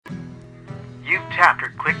tapped or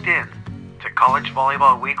clicked in to College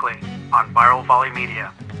Volleyball Weekly on Viral Volley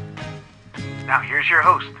Media. Now here's your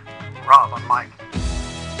host, Rob on mic.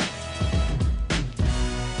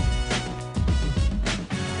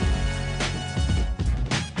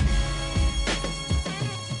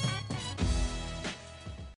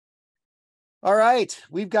 All right,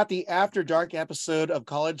 we've got the After Dark episode of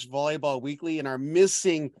College Volleyball Weekly, and our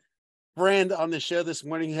missing friend on the show this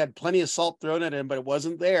morning who had plenty of salt thrown at him, but it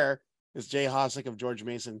wasn't there, is Jay Hosack of George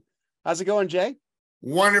Mason. How's it going, Jay?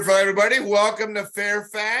 Wonderful, everybody. Welcome to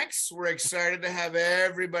Fairfax. We're excited to have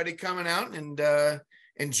everybody coming out and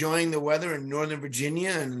enjoying the weather in Northern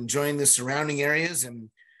Virginia and enjoying the surrounding areas. And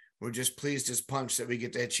we're just pleased as punch that we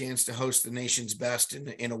get that chance to host the nation's best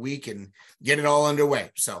in a week and get it all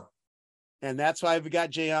underway. And that's why we've got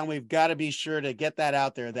Jay on. We've got to be sure to get that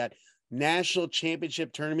out there, that national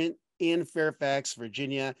championship tournament in Fairfax,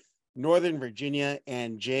 Virginia, Northern Virginia,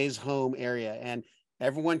 and Jay's home area. And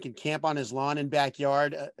everyone can camp on his lawn and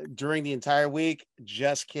backyard during the entire week.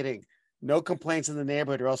 Just kidding. No complaints in the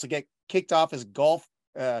neighborhood, or else he'll get kicked off his golf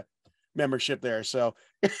membership there. So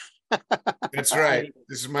that's right.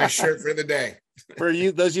 This is my shirt for the day. For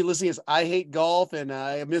you, those of you listening, is I hate golf, and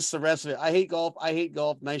I miss the rest of it. I hate golf. I hate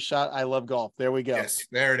golf. Nice shot. I love golf. There we go. Yes,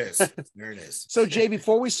 there it is. There it is. So, Jay,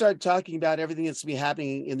 before we start talking about everything that's to be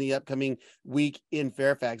happening in the upcoming week in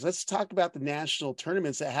Fairfax, let's talk about the national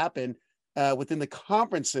tournaments that happen within the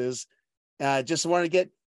conferences. Just want to get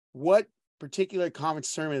what particular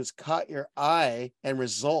conference tournaments caught your eye and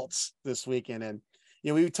results this weekend. And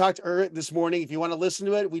we talked this morning. If you want to listen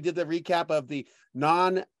to it, we did the recap of the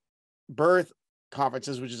non-berth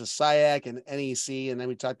conferences, which is a SIAC and NEC, and then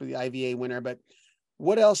we talked about the IVA winner. But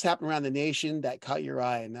what else happened around the nation that caught your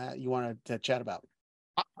eye and that you wanted to chat about?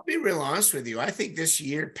 I'll be real honest with you. I think this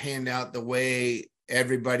year panned out the way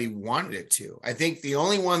everybody wanted it to. I think the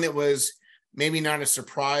only one that was maybe not a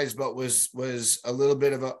surprise, but was a little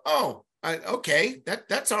bit of okay,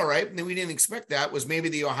 that's all right. And we didn't expect that, was maybe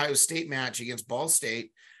the Ohio State match against Ball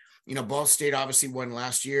State. Ball State obviously won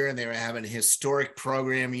last year, and they were having a historic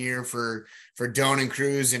program year for Doan and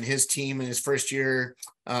Cruz and his team in his first year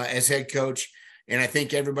as head coach. And I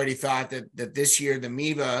think everybody thought that this year, the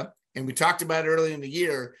MIVA, and we talked about it early in the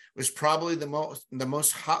year, was probably the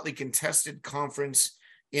most hotly contested conference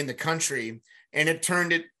in the country. And it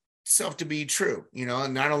turned itself to be true.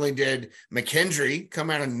 And not only did McKendree come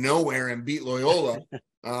out of nowhere and beat Loyola,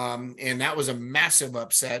 and that was a massive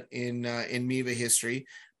upset in MIVA history,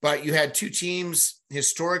 but you had two teams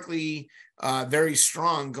historically very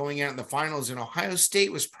strong going out in the finals, and Ohio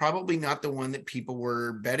State was probably not the one that people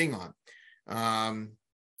were betting on.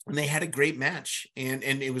 And they had a great match, and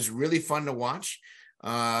it was really fun to watch.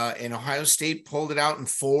 And Ohio State pulled it out in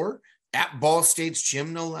 4 at Ball State's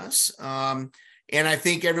gym, no less. And I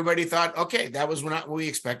think everybody thought, okay, that was not what we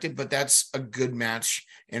expected, but that's a good match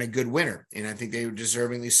and a good winner. And I think they were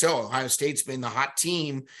deservingly so. Ohio State's been the hot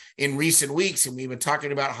team in recent weeks, and we've been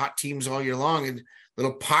talking about hot teams all year long, and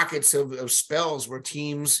little pockets of spells where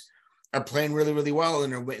teams are playing really, really well,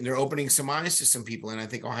 and they're opening some eyes to some people. And I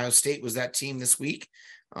think Ohio State was that team this week.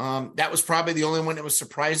 That was probably the only one that was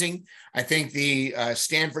surprising. I think the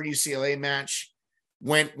Stanford-UCLA match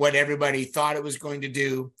went what everybody thought it was going to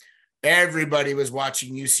do. Everybody was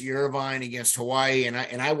watching UC Irvine against Hawaii, and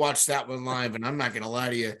I watched that one live, and I'm not going to lie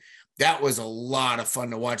to you, that was a lot of fun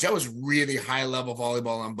to watch. That was really high-level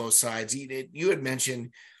volleyball on both sides. You had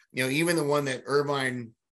mentioned, even the one that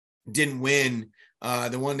Irvine didn't win,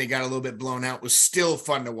 the one they got a little bit blown out, was still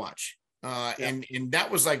fun to watch. And that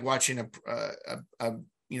was like watching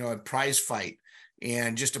a prize fight,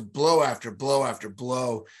 and just a blow after blow after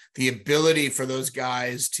blow, the ability for those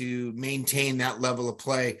guys to maintain that level of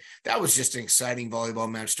play. That was just an exciting volleyball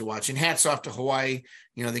match to watch. And hats off to Hawaii.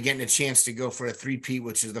 They're getting a chance to go for a three-peat,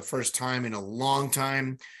 which is the first time in a long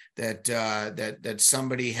time that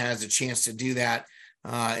somebody has a chance to do that.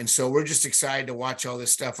 And so we're just excited to watch all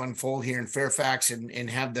this stuff unfold here in Fairfax and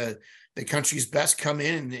have the country's best come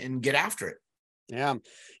in and get after it. Yeah.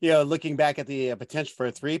 Looking back at the potential for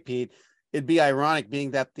a three-peat, it'd be ironic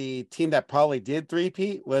being that the team that probably did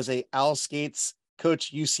three-peat was a Al Skates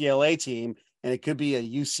coach UCLA team, and it could be a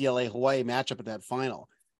UCLA Hawaii matchup at that final,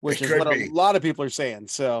 which is what a lot of people are saying.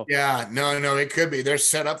 So yeah, no, it could be. They're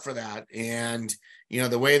set up for that. And,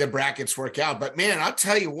 the way the brackets work out, but man, I'll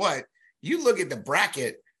tell you what, you look at the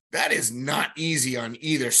bracket, that is not easy on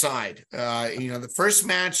either side. The first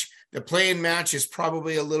match, the play-in match, is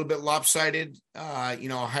probably a little bit lopsided.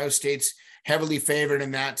 Ohio State's heavily favored in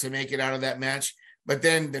that to make it out of that match. But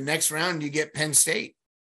then the next round, you get Penn State.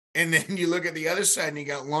 And then you look at the other side and you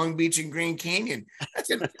got Long Beach and Grand Canyon. That's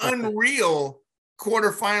an unreal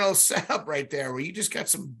quarterfinal setup right there where you just got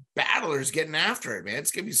some battlers getting after it, man.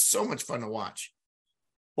 It's going to be so much fun to watch.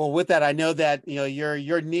 Well, with that, I know that,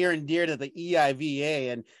 you're near and dear to the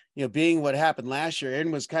EIVA, and, being what happened last year,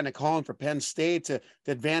 Aaron was kind of calling for Penn State to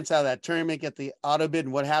advance out of that tournament, get the auto bid.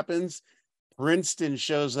 And what happens? Princeton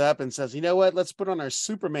shows up and says, you know what, let's put on our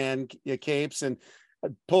Superman capes and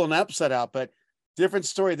pull an upset out. But different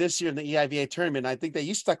story this year in the EIVA tournament. I think that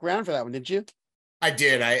you stuck around for that one, didn't you? I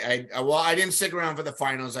did. I didn't stick around for the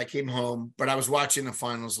finals. I came home, but I was watching the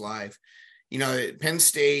finals live. Penn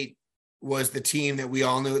State was the team that we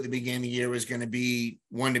all knew at the beginning of the year was going to be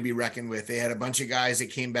one to be reckoned with. They had a bunch of guys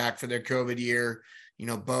that came back for their COVID year,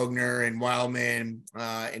 Bogner and Wildman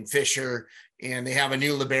and Fisher, and they have a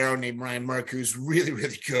new libero named Ryan Merck, who's really,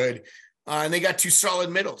 really good. And they got two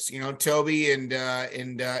solid middles, Toby and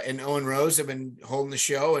Owen Rose have been holding the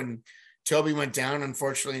show. And Toby went down,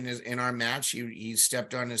 unfortunately, in our match. He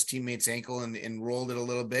stepped on his teammate's ankle and rolled it a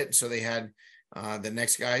little bit. So they had the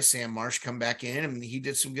next guy, Sam Marsh, come back in, and he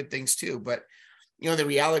did some good things too. But, the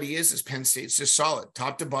reality is Penn State's just solid,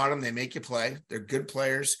 top to bottom. They make you play. They're good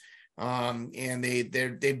players. And they've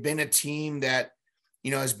been a team that,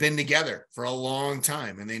 has been together for a long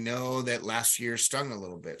time. And they know that last year stung a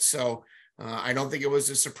little bit. So I don't think it was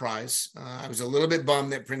a surprise. I was a little bit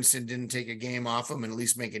bummed that Princeton didn't take a game off them and at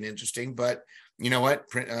least make it interesting. But you know what?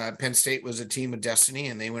 Penn State was a team of destiny,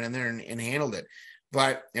 and they went in there and handled it.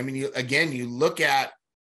 But I mean, you look at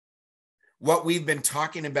what we've been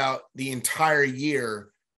talking about the entire year.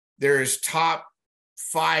 There's top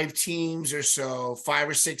 5 teams or so, 5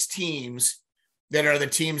 or 6 teams that are the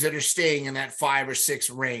teams that are staying in that 5 or 6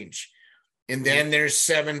 range. And then there's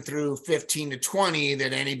 7 through 15 to 20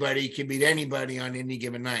 that anybody can beat anybody on any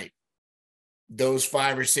given night. Those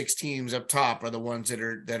 5 or 6 teams up top are the ones that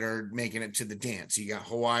are making it to the dance. You got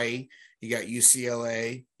Hawaii, you got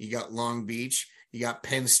UCLA, you got Long Beach, you got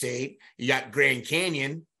Penn State, you got Grand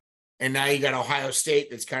Canyon, and now you got Ohio State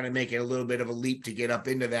that's kind of making a little bit of a leap to get up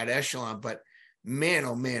into that echelon. But man,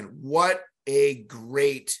 oh man, what a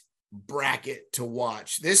great bracket to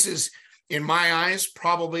watch. This is, in my eyes,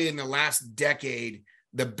 probably in the last decade,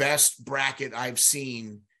 the best bracket I've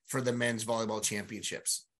seen for the men's volleyball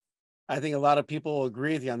championships. I think a lot of people will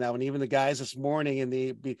agree with you on that one. Even the guys this morning in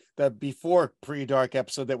the before pre-dark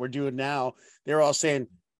episode that we're doing now, they're all saying,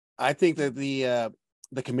 I think that the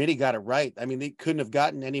committee got it right. I mean, they couldn't have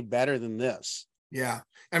gotten any better than this. Yeah.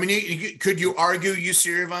 I mean, could you argue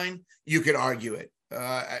UC Irvine? You could argue it.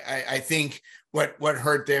 I think what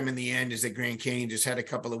hurt them in the end is that Grand Canyon just had a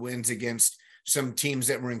couple of wins against some teams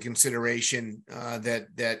that were in consideration that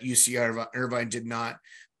UC Irvine did not.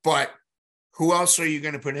 But who else are you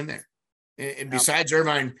going to put in there? And besides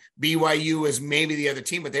Irvine, BYU is maybe the other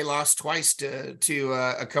team, but they lost twice to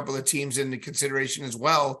a couple of teams into consideration as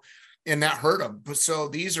well, and that hurt them. So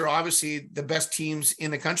these are obviously the best teams in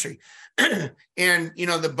the country. And,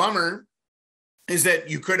 the bummer is that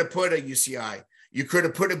you could have put a UCI, you could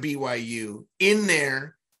have put a BYU in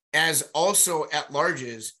there as also at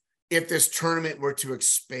larges if this tournament were to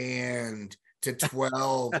expand to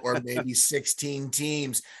 12 or maybe 16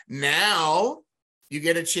 teams. Now you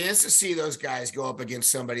get a chance to see those guys go up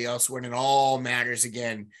against somebody else when it all matters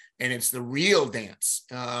again, and it's the real dance.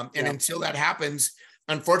 Until that happens,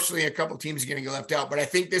 unfortunately, a couple teams are going to get left out. But I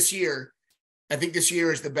think this year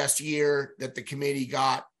is the best year that the committee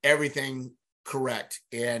got everything correct,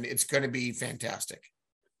 and it's going to be fantastic.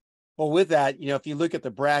 Well, with that, if you look at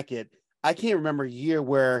the bracket, I can't remember a year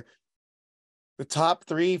where the top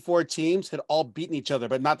 3-4 teams had all beaten each other,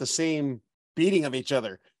 but not the same beating of each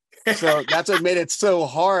other. So that's what made it so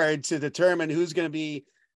hard to determine who's going to be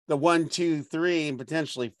the 1, 2, 3, and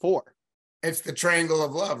potentially 4. It's the triangle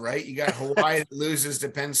of love, right? You got Hawaii that loses to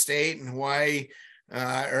Penn State, and Hawaii,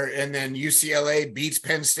 and then UCLA beats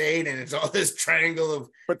Penn State, and it's all this triangle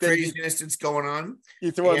of craziness that's going on.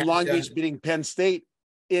 You throw in Long Beach beating Penn State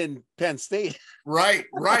in Penn State. Right.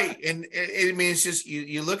 And I mean, it's just,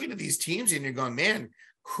 you look into these teams and you're going, man,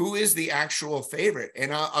 who is the actual favorite?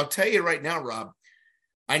 And I'll tell you right now, Rob,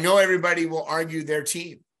 I know everybody will argue their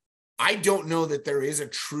team. I don't know that there is a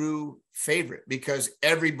true favorite because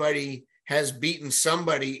everybody has beaten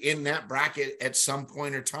somebody in that bracket at some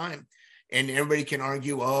point or time. And everybody can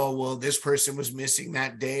argue, oh, well, this person was missing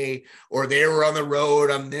that day, or they were on the road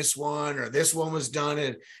on this one, or this one was done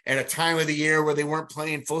at a time of the year where they weren't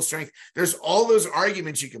playing full strength. There's all those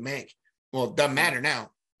arguments you can make. Well, it doesn't matter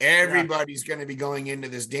now. Everybody's going to be going into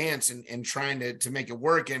this dance and trying to make it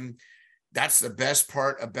work. And that's the best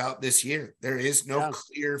part about this year. There is no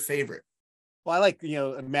clear favorite. Well, I like,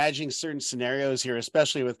 imagining certain scenarios here,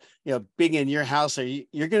 especially with, being in your house.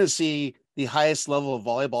 You're going to see the highest level of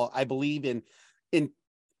volleyball, I believe, in in,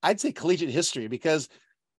 I'd say, collegiate history, because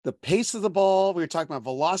the pace of the ball, we were talking about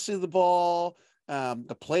velocity of the ball,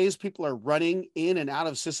 the plays people are running in and out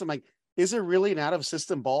of system. Like, is there really an out of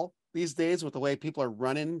system ball these days with the way people are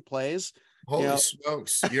running plays? Holy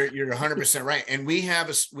smokes. You're 100% right. And we have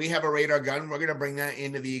a radar gun. We're going to bring that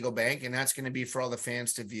into the Eagle Bank, and that's going to be for all the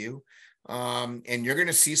fans to view. And you're going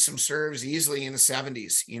to see some serves easily in the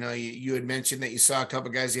 70s. You had mentioned that you saw a couple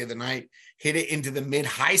of guys the other night hit it into the mid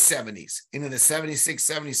high 70s, into the 76,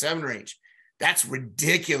 77 range. That's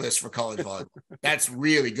ridiculous for college volleyball. That's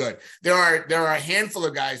really good. There are a handful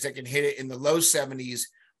of guys that can hit it in the low 70s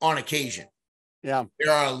on occasion. Yeah.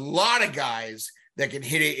 There are a lot of guys that can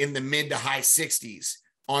hit it in the mid to high 60s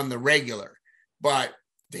on the regular, but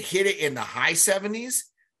to hit it in the high 70s,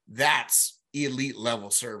 that's elite level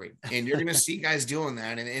serving. And you're going to see guys doing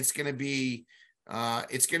that. And it's going to be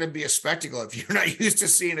a spectacle. If you're not used to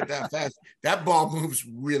seeing it that fast, that ball moves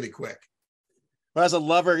really quick. Well, as a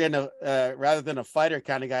lover and rather than a fighter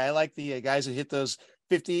kind of guy, I like the guys who hit those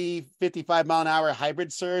 50, 55 mile an hour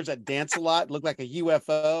hybrid serves that dance a lot, look like a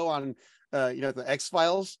UFO on, the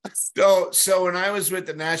X-Files. So when I was with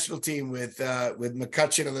the national team with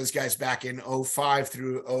McCutcheon and those guys back in 05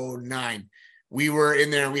 through 09, we were in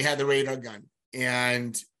there, we had the radar gun,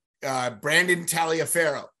 and Brandon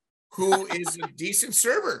Taliaferro, who is a decent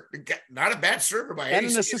server, not a bad server by any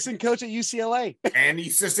And an assistant coach at UCLA.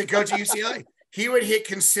 He would hit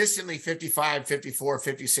consistently 55, 54,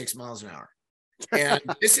 56 miles an hour. And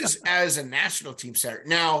this is as a national team setter.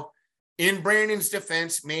 Now, in Brandon's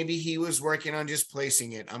defense, maybe he was working on just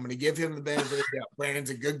placing it. I'm going to give him the benefit of the doubt.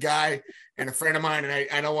 Brandon's a good guy and a friend of mine, and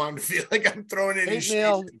I don't want him to feel like I'm throwing any shade.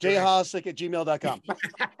 jhosack@gmail.com.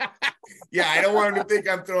 Yeah, I don't want him to think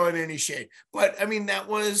I'm throwing any shade. But, I mean, that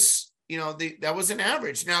was, that was an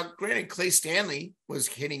average. Now, granted, Clay Stanley was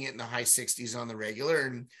hitting it in the high 60s on the regular,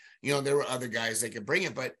 and there were other guys that could bring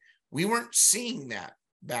it, but we weren't seeing that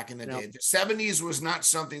back in the day. The 70s was not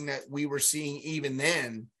something that we were seeing even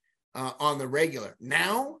then on the regular.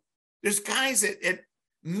 Now there's guys at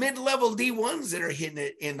mid-level D1s that are hitting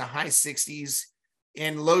it in the high 60s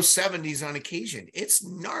and low 70s on occasion. It's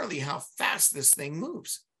gnarly how fast this thing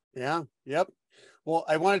moves. Yeah. Yep. Well,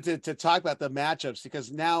 I wanted to talk about the matchups,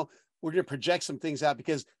 because now we're going to project some things out,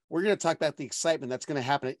 because we're going to talk about the excitement that's going to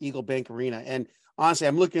happen at Eagle Bank Arena. And honestly,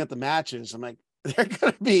 I'm looking at the matches. I'm like, they're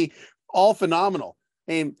going to be all phenomenal.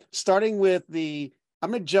 And starting with I'm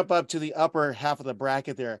going to jump up to the upper half of the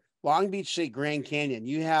bracket there. Long Beach State Grand Canyon.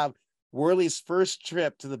 You have Worley's first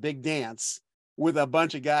trip to the big dance with a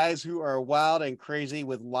bunch of guys who are wild and crazy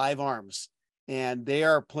with live arms. And they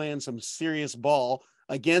are playing some serious ball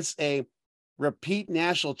against a repeat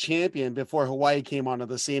national champion before Hawaii came onto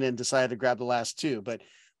the scene and decided to grab the last two. But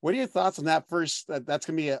what are your thoughts on that first? That's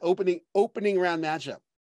going to be an opening round matchup.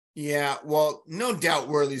 Yeah, well, no doubt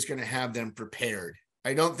Worley's going to have them prepared.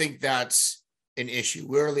 I don't think that's an issue.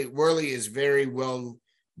 Worley is very well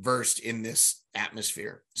versed in this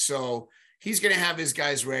atmosphere. So he's going to have his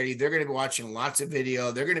guys ready. They're going to be watching lots of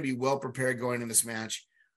video. They're going to be well prepared going in this match.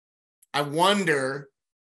 I wonder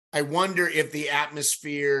if the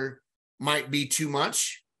atmosphere might be too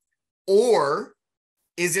much, or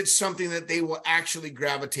is it something that they will actually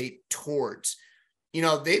gravitate towards?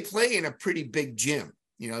 They play in a pretty big gym.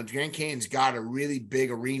 Grand Canyon's got a really big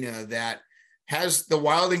arena that has the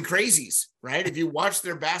wild and crazies, right? If you watch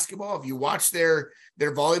their basketball, if you watch their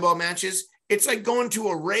volleyball matches, it's like going to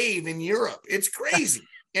a rave in Europe. It's crazy.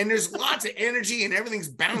 And there's lots of energy and everything's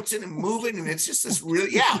bouncing and moving. And it's just this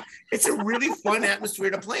it's a really fun atmosphere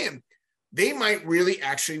to play in. They might really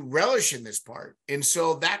actually relish in this part. And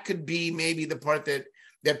so that could be maybe the part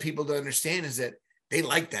that people don't understand, is that they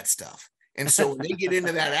like that stuff. And so when they get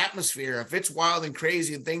into that atmosphere, if it's wild and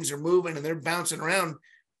crazy and things are moving and they're bouncing around,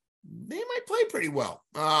 they might play pretty well.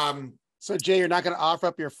 So Jay, you're not going to offer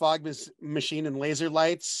up your fog machine and laser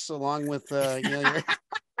lights along with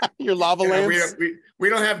your lava lamps? We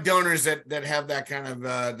don't have donors that have that kind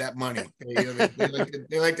of that money.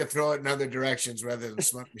 They like to throw it in other directions rather than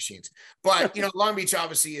smoke machines. But Long Beach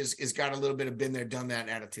obviously is got a little bit of been there, done that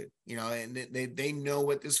attitude. And they know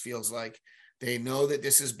what this feels like. They know that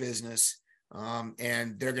this is business.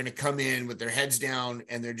 And they're going to come in with their heads down,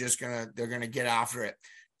 and they're going to get after it.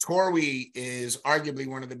 Torwey is arguably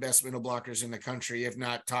one of the best middle blockers in the country, if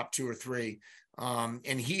not top 2 or 3.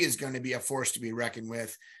 And he is going to be a force to be reckoned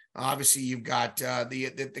with. Obviously, you've got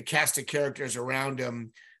the cast of characters around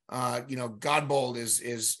him. Godbold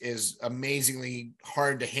is amazingly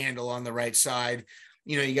hard to handle on the right side.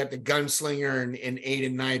 You got the gunslinger and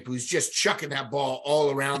Aiden Knipe, who's just chucking that ball all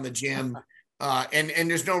around the gym. And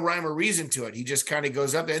there's no rhyme or reason to it. He just kind of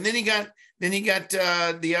goes up there. And then he got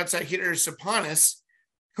the outside hitter, Saponis,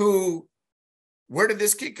 who, where did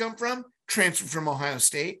this kid come from? Transferred from Ohio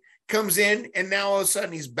State, comes in, and now all of a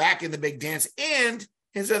sudden he's back in the big dance. And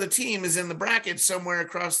his other team is in the bracket somewhere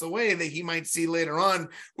across the way that he might see later on,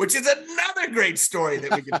 which is another great story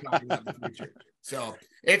that we can talk about in the future. So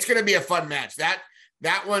it's going to be a fun match.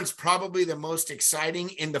 That one's probably the most exciting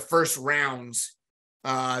in the first rounds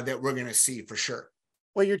that we're going to see for sure.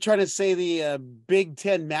 Well, you're trying to say the Big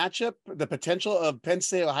Ten matchup, the potential of Penn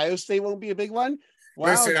State, Ohio State won't be a big one?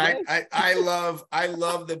 Wow, listen, I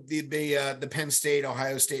love the Penn State,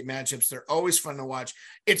 Ohio State matchups. They're always fun to watch.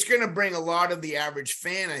 It's going to bring a lot of the average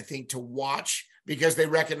fan, I think, to watch because they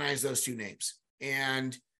recognize those two names.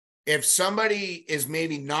 And if somebody is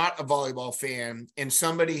maybe not a volleyball fan and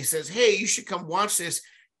somebody says, hey, you should come watch this,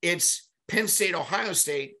 it's Penn State, Ohio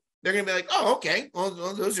State, they're going to be like, oh, okay, well,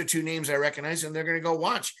 those are two names I recognize, and they're going to go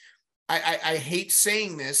watch. I hate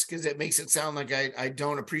saying this because it makes it sound like I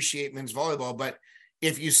don't appreciate men's volleyball, but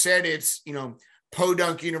if you said it's,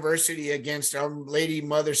 Podunk University against Our Lady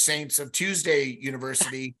Mother Saints of Tuesday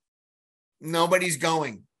University, nobody's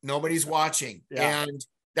going, nobody's watching. Yeah. And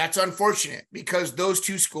that's unfortunate because those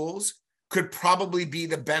two schools could probably be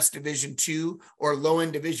the best Division II or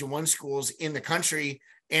low-end Division I schools in the country.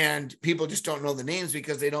 And people just don't know the names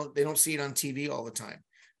because they don't see it on TV all the time.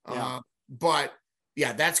 Yeah. But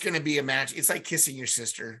yeah, that's going to be a match. It's like kissing your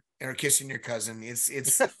sister or kissing your cousin. It's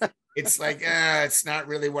like, it's not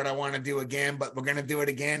really what I want to do again, but we're going to do it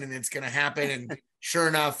again and it's going to happen. And sure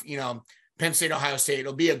enough, Penn State, Ohio State,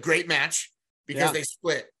 it'll be a great match because they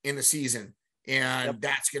split in the season. And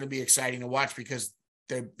that's going to be exciting to watch because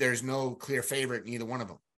there's no clear favorite in either one of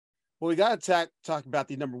them. Well, we got to talk about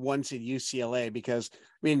the number 1 seed UCLA because,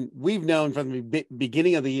 we've known from the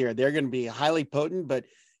beginning of the year, they're going to be highly potent, but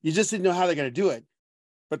you just didn't know how they're going to do it.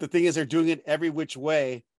 But the thing is, they're doing it every which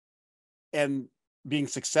way and being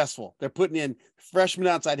successful. They're putting in freshmen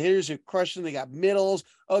outside hitters who crushing. They got middles.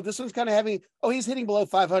 Oh, this one's kind of having, he's hitting below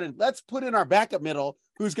 500. Let's put in our backup middle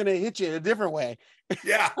who's going to hit you in a different way.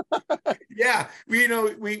 Yeah. Yeah.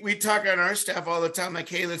 We talk on our staff all the time, like,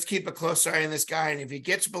 hey, let's keep a close eye on this guy. And if he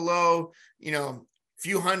gets below,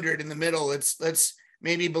 few hundred in the middle, let's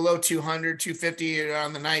maybe below 200, 250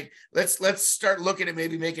 on the night. Let's start looking at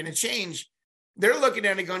maybe making a change. They're looking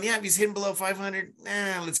at it going, yeah, if he's hitting below 500,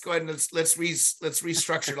 let's go ahead and let's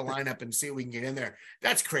restructure the lineup and see if we can get in there.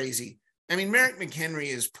 That's crazy. Merrick McHenry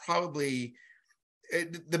is probably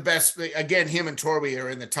the best. Again, him and Torby are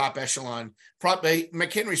in the top echelon.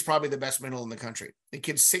 McHenry's probably the best middle in the country. The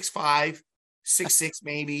kid's 6'5", 6'6",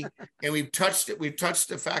 maybe. And we've touched it. We've touched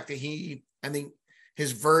the fact that I think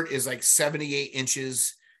his vert is like 78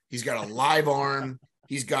 inches. He's got a live arm.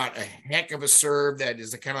 He's got a heck of a serve that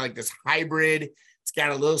is kind of like this hybrid. It's got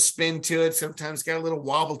a little spin to it. Sometimes it's got a little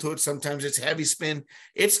wobble to it. Sometimes it's heavy spin.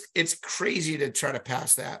 It's crazy to try to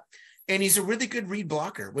pass that. And he's a really good read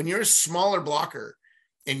blocker. When you're a smaller blocker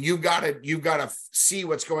and you've got to see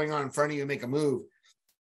what's going on in front of you and make a move,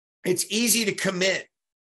 it's easy to commit.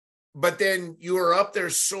 But then you are up there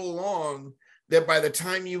so long that by the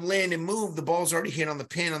time you land and move, the ball's already hit on the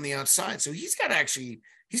pin on the outside. So he's got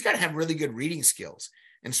to have really good reading skills.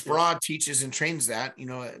 And Sprague teaches and trains that,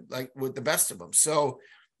 like with the best of them. So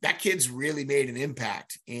that kid's really made an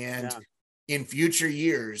impact. And in future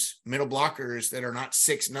years, middle blockers that are not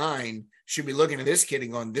 6'9" should be looking at this kid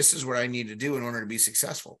and going, this is what I need to do in order to be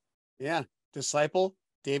successful. Yeah. Disciple,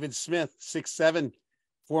 David Smith, 6'7",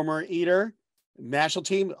 former Eater, national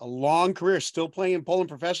team, a long career, still playing in Poland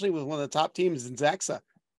professionally with one of the top teams in Zaxa.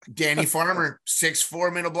 Danny Farmer,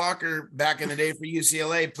 6'4" middle blocker back in the day for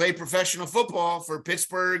UCLA, played professional football for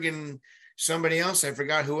Pittsburgh and somebody else. I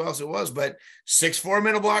forgot who else it was, but 6'4"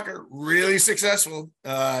 middle blocker, really successful.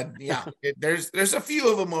 There's a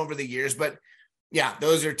few of them over the years, but yeah,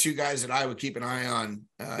 those are two guys that I would keep an eye on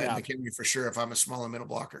in McHenry for sure if I'm a smaller middle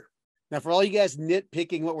blocker. Now, for all you guys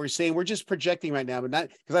nitpicking what we're saying, we're just projecting right now, but not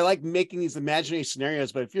because I like making these imaginary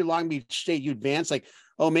scenarios. But if you're Long Beach State, you advance like,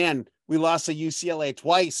 oh man, we lost to UCLA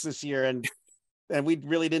twice this year, and we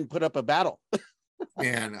really didn't put up a battle.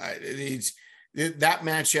 Man, that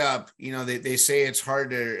matchup, they say it's hard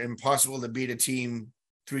to impossible to beat a team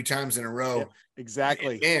 3 times in a row. Yeah,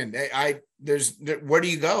 exactly. And where do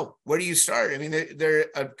you go? Where do you start? They're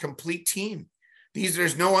a complete team.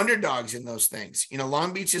 There's no underdogs in those things.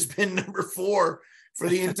 Long Beach has been number 4 for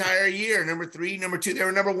the entire year. Number 3, number 2. They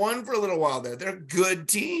were number 1 for a little while there. They're a good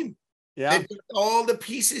team. Yeah. They've got all the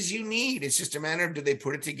pieces you need. It's just a matter of, do they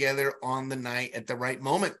put it together on the night at the right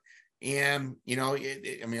moment? And,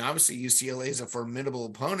 obviously UCLA is a formidable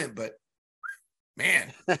opponent, but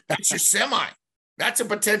man, that's your semi. That's a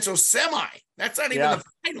potential semi. That's not even the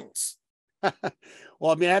finals.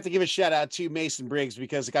 Well, I mean, I have to give a shout out to Mason Briggs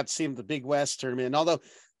because I got to see him at the Big West tournament. And although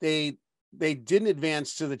they didn't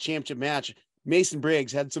advance to the championship match, Mason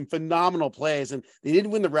Briggs had some phenomenal plays, and they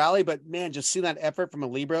didn't win the rally, but man, just seeing that effort from a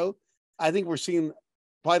libero, I think we're seeing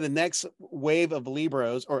probably the next wave of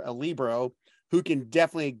liberos, or a libero who can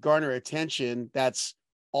definitely garner attention that's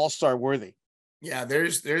all-star worthy. Yeah,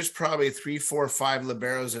 there's probably 3, 4, 5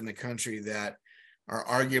 liberos in the country that are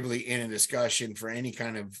arguably in a discussion for any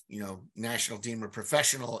kind of, national team or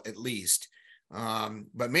professional at least.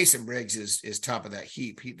 But Mason Briggs is top of that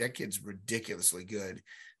heap. That kid's ridiculously good.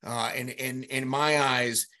 And in my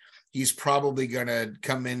eyes, he's probably going to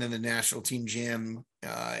come into the national team gym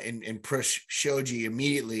and push Shoji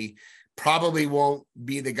immediately. Probably won't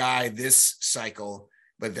be the guy this cycle,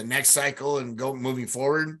 but the next cycle and moving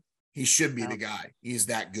forward, he should be the guy. He's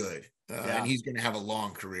that good. And he's going to have a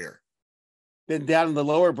long career. Then down in the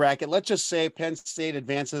lower bracket, let's just say Penn State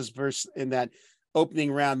advances versus in that opening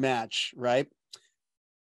round match, right?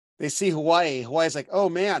 They see Hawaii. Hawaii's like, oh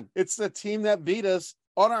man, it's the team that beat us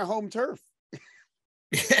on our home turf.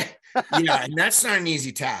 Yeah, and that's not an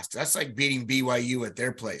easy task. That's like beating BYU at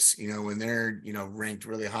their place, when they're, ranked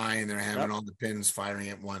really high and they're having all the pins firing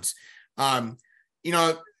at once.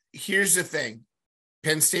 Here's the thing.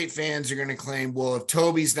 Penn State fans are going to claim, well, if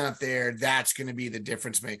Toby's not there, that's going to be the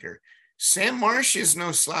difference maker. Sam Marsh is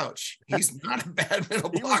no slouch. He's not a bad middle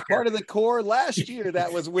blocker. He was part of the core last year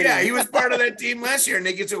that was winning. Yeah, he was part of that team last year. And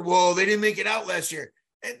they get to, well, they didn't make it out last year.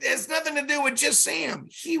 It has nothing to do with just Sam.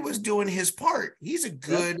 He was doing his part. He's a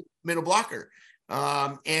good middle blocker.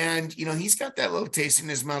 And he's got that little taste in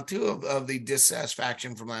his mouth too of the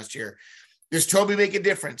dissatisfaction from last year. Does Toby make a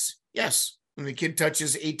difference? Yes. When the kid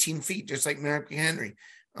touches 18 feet, just like Merrick Henry.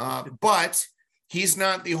 But he's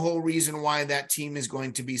not the whole reason why that team is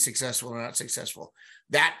going to be successful or not successful.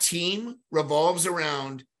 That team revolves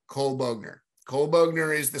around Cole Bogner. Cole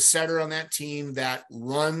Bogner is the setter on that team that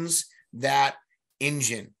runs that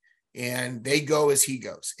engine, and they go as he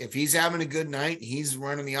goes. If he's having a good night, he's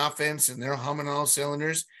running the offense and they're humming all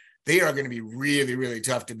cylinders, they are going to be really, really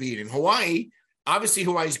tough to beat. In Hawaii, obviously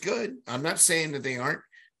Hawaii's good. I'm not saying that they aren't,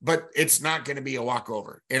 but it's not going to be a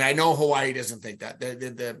walkover. And I know Hawaii doesn't think that.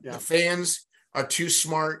 The fans are too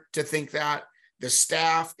smart to think that. The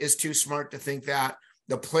staff is too smart to think that.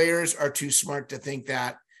 The players are too smart to think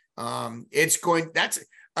that. That's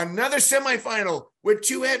another semifinal with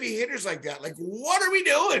 2 heavy hitters like that. Like, what are we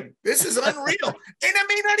doing? This is unreal. And it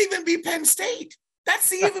may not even be Penn State. That's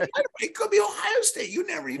the even better. It could be Ohio State. You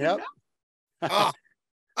never even know.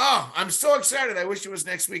 Oh, I'm so excited. I wish it was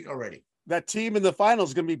next week already. That team in the final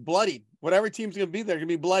is going to be bloodied. Whatever team's going to be there, going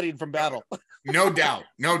to be bloodied from battle. No doubt.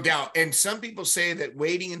 And some people say that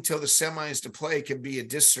waiting until the semis to play could be a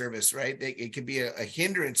disservice, right? It could be a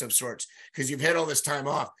hindrance of sorts because you've had all this time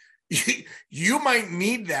off. You might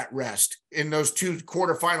need that rest in those 2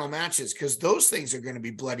 quarterfinal matches because those things are going to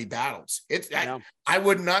be bloody battles. I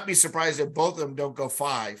would not be surprised if both of them don't go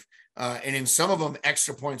 5, and in some of them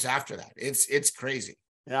extra points after that. It's crazy.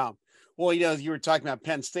 Yeah. Well, you were talking about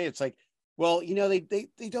Penn State. It's like, well, they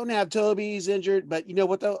don't have Toby. He's injured, but you know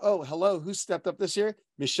what though? Oh, hello. Who stepped up this year?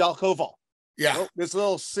 Michelle Koval. Yeah. Oh, this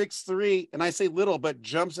little 6'3", and I say little, but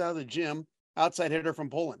jumps out of the gym, outside hitter from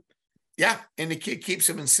Poland. Yeah. And the kid keeps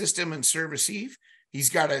him in system and serve receive. He's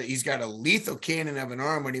got a lethal cannon of an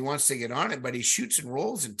arm when he wants to get on it, but he shoots and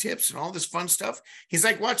rolls and tips and all this fun stuff. He's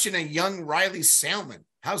like watching a young Riley Salmon.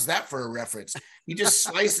 How's that for a reference? He just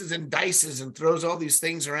slices and dices and throws all these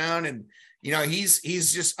things around. And,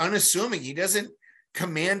 he's just unassuming. He doesn't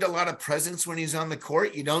command a lot of presence when he's on the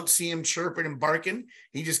court. You don't see him chirping and barking.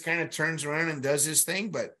 He just kind of turns around and does his thing,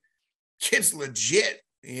 but kid's legit.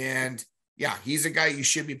 And yeah, he's a guy you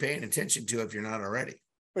should be paying attention to if you're not already.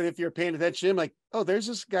 But if you're paying attention to him, like, oh, there's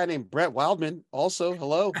this guy named Brett Wildman also.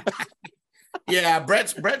 Hello. Yeah.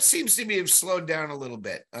 Brett seems to be slowed down a little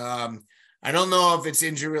bit. I don't know if it's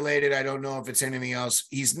injury related. I don't know if it's anything else.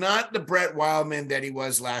 He's not the Brett Wildman that he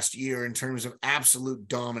was last year in terms of absolute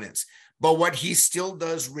dominance. But what he still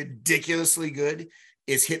does ridiculously good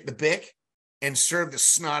is hit the bick and serve the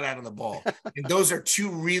snot out of the ball. And those are 2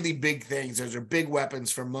 really big things. Those are big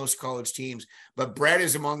weapons for most college teams. But Brett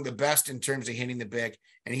is among the best in terms of hitting the bick.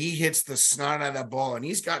 And he hits the snot out of that ball. And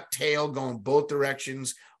he's got tail going both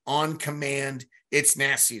directions on command. It's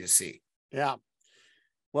nasty to see. Yeah.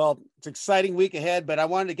 Well, it's an exciting week ahead, but I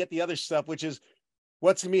wanted to get the other stuff, which is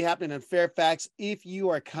what's going to be happening in Fairfax. If you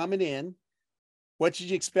are coming in, what should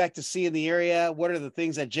you expect to see in the area? What are the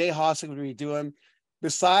things that Jay Hosack would be doing?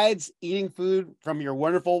 Besides eating food from your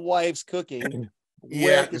wonderful wife's cooking,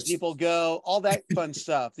 where can people go, all that fun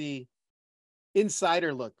stuff, the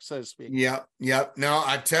insider look, so to speak. Yep. No,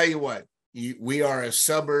 I tell you what, we are a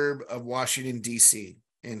suburb of Washington, D.C.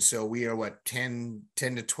 And so we are 10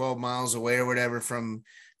 to 12 miles away or whatever from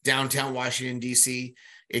downtown Washington, D.C.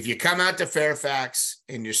 If you come out to Fairfax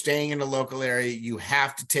and you're staying in the local area, you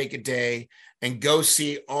have to take a day and go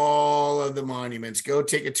see all of the monuments. Go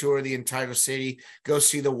take a tour of the entire city. Go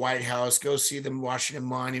see the White House. Go see the Washington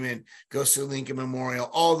Monument. Go see Lincoln Memorial.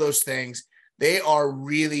 All those things. They are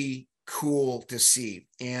really cool to see.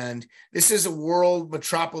 And this is a world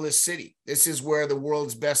metropolis city. This is where the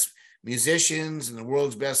world's best musicians and the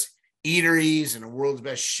world's best eateries and the world's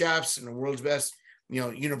best chefs and the world's best,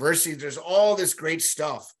 universities. There's all this great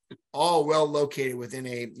stuff, all well located within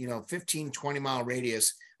a, 15, 20 mile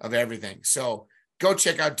radius of everything. So go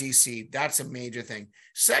check out DC. That's a major thing.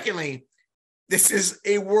 Secondly, this is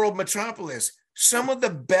a world metropolis. Some of the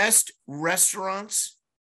best restaurants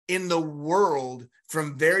in the world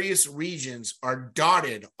from various regions are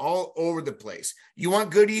dotted all over the place. You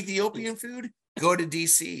want good Ethiopian food? Go to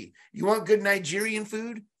DC. You want good Nigerian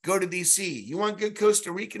food? Go to DC. You want good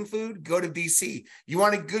Costa Rican food? Go to DC. You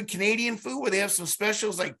want a good Canadian food where they have some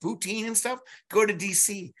specials like poutine and stuff? Go to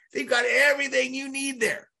DC. They've got everything you need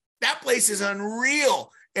there. That place is unreal.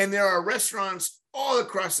 And there are restaurants all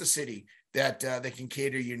across the city that can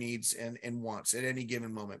cater your needs and wants at any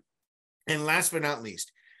given moment. And last but not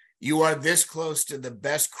least, you are this close to the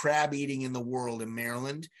best crab eating in the world in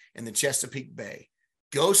Maryland and the Chesapeake Bay.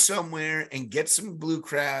 Go somewhere and get some blue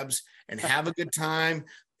crabs and have a good time.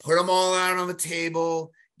 Put them all out on the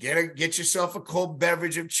table. Get yourself a cold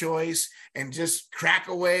beverage of choice and just crack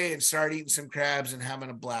away and start eating some crabs and having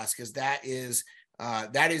a blast, because that is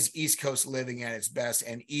East Coast living at its best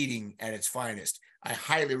and eating at its finest. I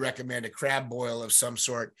highly recommend a crab boil of some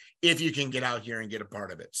sort if you can get out here and get a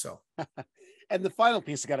part of it. So, and the final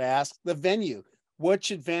piece I got to ask, the venue. What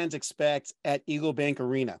should fans expect at Eagle Bank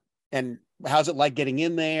Arena? And how's it like getting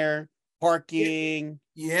in there, parking?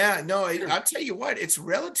 I'll tell you what, it's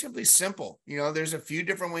relatively simple. There's a few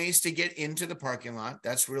different ways to get into the parking lot.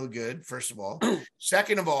 That's real good, first of all.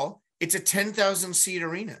 Second of all, it's a 10,000 seat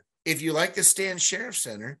arena. If you like the Stan Sheriff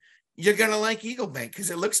Center, you're going to like Eagle Bank because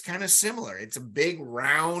it looks kind of similar. It's a big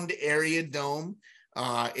round area dome.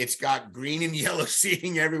 It's got green and yellow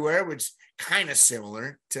seating everywhere, which kind of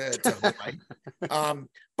similar to Hawaii.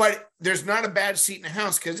 But there's not a bad seat in the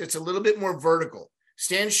house because it's a little bit more vertical.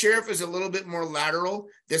 Stan Sheriff is a little bit more lateral.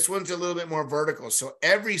 This one's a little bit more vertical. So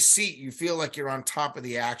every seat, you feel like you're on top of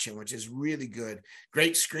the action, which is really good.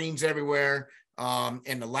 Great screens everywhere.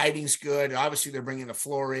 And the lighting's good. Obviously, they're bringing the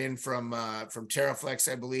floor in from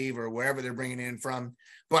Terraflex, I believe, or wherever they're bringing it in from.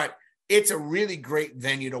 But it's a really great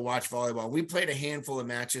venue to watch volleyball. We played a handful of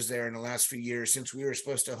matches there in the last few years since we were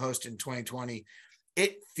supposed to host in 2020.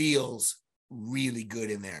 It feels really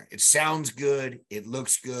good in there. It sounds good. It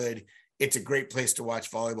looks good. It's a great place to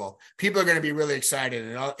watch volleyball. People are going to be really excited,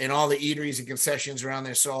 and all the eateries and concessions around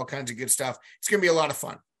there. So all kinds of good stuff. It's going to be a lot of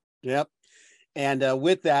fun. Yep. And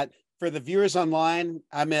with that, for the viewers online,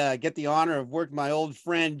 I'm going to get the honor of working my old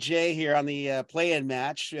friend Jay here on the play-in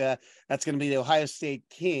match. That's going to be the Ohio State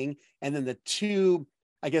King. And then the two,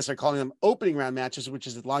 I guess they're calling them opening round matches, which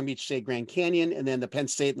is the Long Beach State Grand Canyon, and then the Penn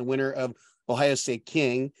State and the winner of Ohio State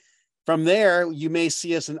King. From there, you may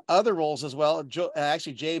see us in other roles as well.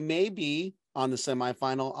 Actually, Jay may be on the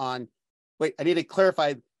semifinal on, wait, I need to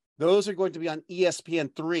clarify. Those are going to be on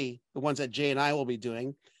ESPN3, the ones that Jay and I will be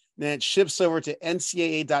doing. Then it ships over to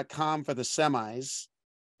NCAA.com for the semis.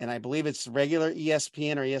 And I believe it's regular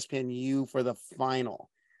ESPN or ESPNU for the final.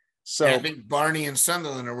 So I think Barney and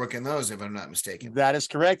Sunderland are working those, if I'm not mistaken. That is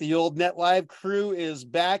correct. The old Net Live crew is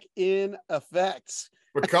back in effect.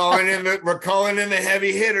 We're calling in the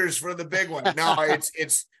heavy hitters for the big one. No,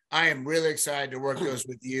 I am really excited to work those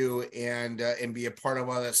with you and be a part of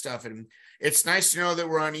all that stuff. And it's nice to know that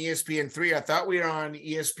we're on ESPN3. I thought we were on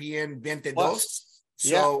ESPN 22.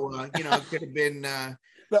 So, it could have been the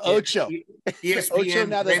Ocho. ESPN Ocho,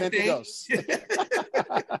 now the 22.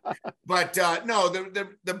 But no,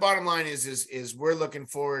 the bottom line is we're looking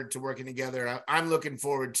forward to working together. I'm looking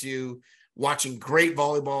forward to watching great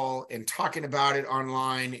volleyball and talking about it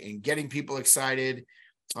online and getting people excited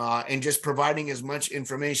and just providing as much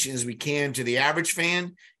information as we can to the average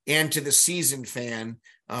fan and to the seasoned fan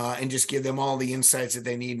and just give them all the insights that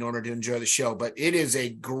they need in order to enjoy the show. But it is a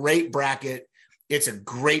great bracket. It's a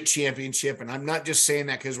great championship. And I'm not just saying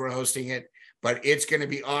that because we're hosting it, but it's going to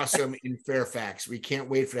be awesome in Fairfax. We can't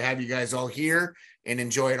wait to have you guys all here and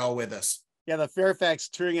enjoy it all with us. Yeah, the Fairfax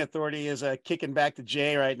Touring Authority is kicking back to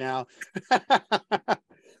Jay right now. Got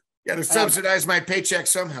to subsidize my paycheck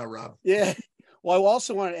somehow, Rob. Yeah. Well, I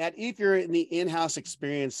also want to add, if you're in the in-house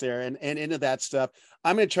experience there and into that stuff,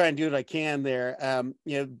 I'm going to try and do what I can there.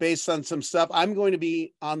 Based on some stuff, I'm going to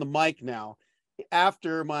be on the mic now.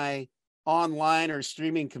 After my online or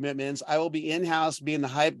streaming commitments, I will be in-house being the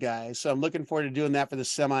hype guy. So I'm looking forward to doing that for the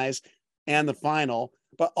semis and the final,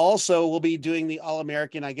 but also we'll be doing the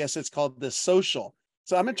All-American, I guess it's called the social.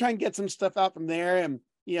 So I'm going to try and get some stuff out from there and,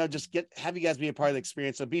 just have you guys be a part of the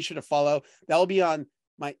experience. So be sure to follow. That will be on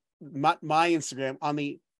my Instagram, on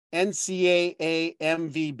the NCAA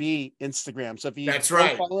MVB Instagram. So if you That's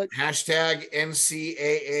right, follow it, hashtag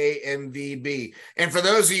NCAA MVB. And for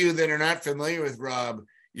those of you that are not familiar with Rob,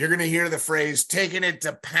 you're going to hear the phrase "taking it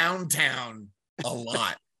to Pound Town" a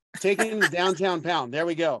lot. Taking the downtown pound. There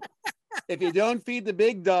we go. If you don't feed the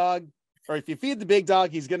big dog, or if you feed the big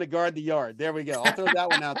dog, he's going to guard the yard. There we go. I'll throw that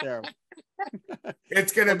one out there.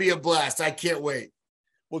 It's going to be a blast. I can't wait.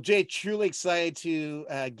 Well, Jay, truly excited to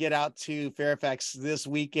get out to Fairfax this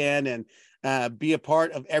weekend and be a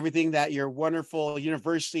part of everything that your wonderful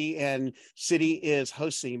university and city is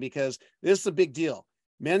hosting, because this is a big deal.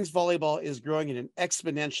 Men's volleyball is growing at an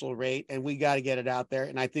exponential rate, and we got to get it out there.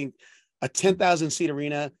 And I think a 10,000 seat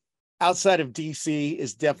arena outside of DC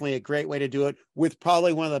is definitely a great way to do it, with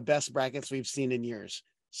probably one of the best brackets we've seen in years.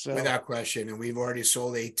 So without question. And we've already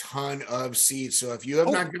sold a ton of seats. So if you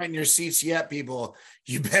have not gotten your seats yet, people,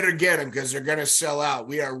 you better get them, because they're going to sell out.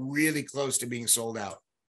 We are really close to being sold out.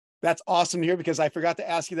 That's awesome to hear, because I forgot to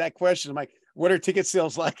ask you that question. I'm like, what are ticket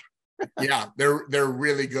sales like? Yeah, they're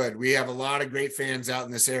really good. We have a lot of great fans out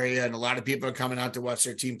in this area, and a lot of people are coming out to watch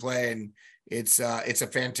their team play. And it's a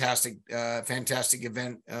fantastic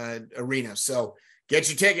event arena. So get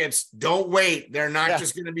your tickets. Don't wait. They're not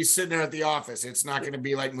just going to be sitting there at the office. It's not going to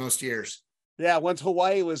be like most years. Yeah. Once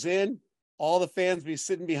Hawaii was in, all the fans be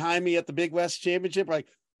sitting behind me at the Big West Championship. Like,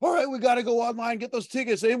 all right, we got to go online, get those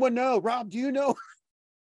tickets. Anyone know? Rob, do you know?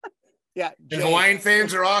 Yeah. Jay. And Hawaiian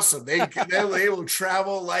fans are awesome. They will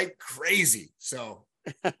travel like crazy. So.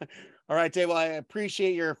 All right, Dave. Well, I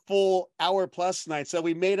appreciate your full hour plus tonight. So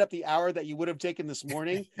we made up the hour that you would have taken this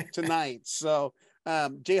morning tonight. So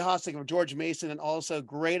Jay Hosack of George Mason, and also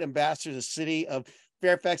great ambassador to the city of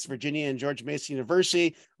Fairfax, Virginia, and George Mason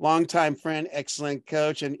University, longtime friend, excellent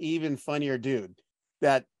coach, and even funnier dude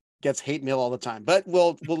that gets hate mail all the time. But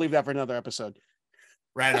we'll leave that for another episode.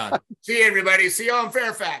 Right on. See you, everybody. See you on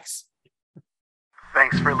Fairfax.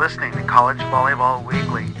 Thanks for listening to College Volleyball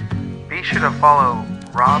Weekly. Be sure to follow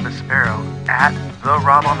Rob Aspero at the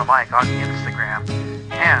Rob on the Mic on Instagram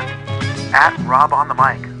and at Rob on the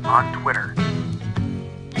Mic on Twitter.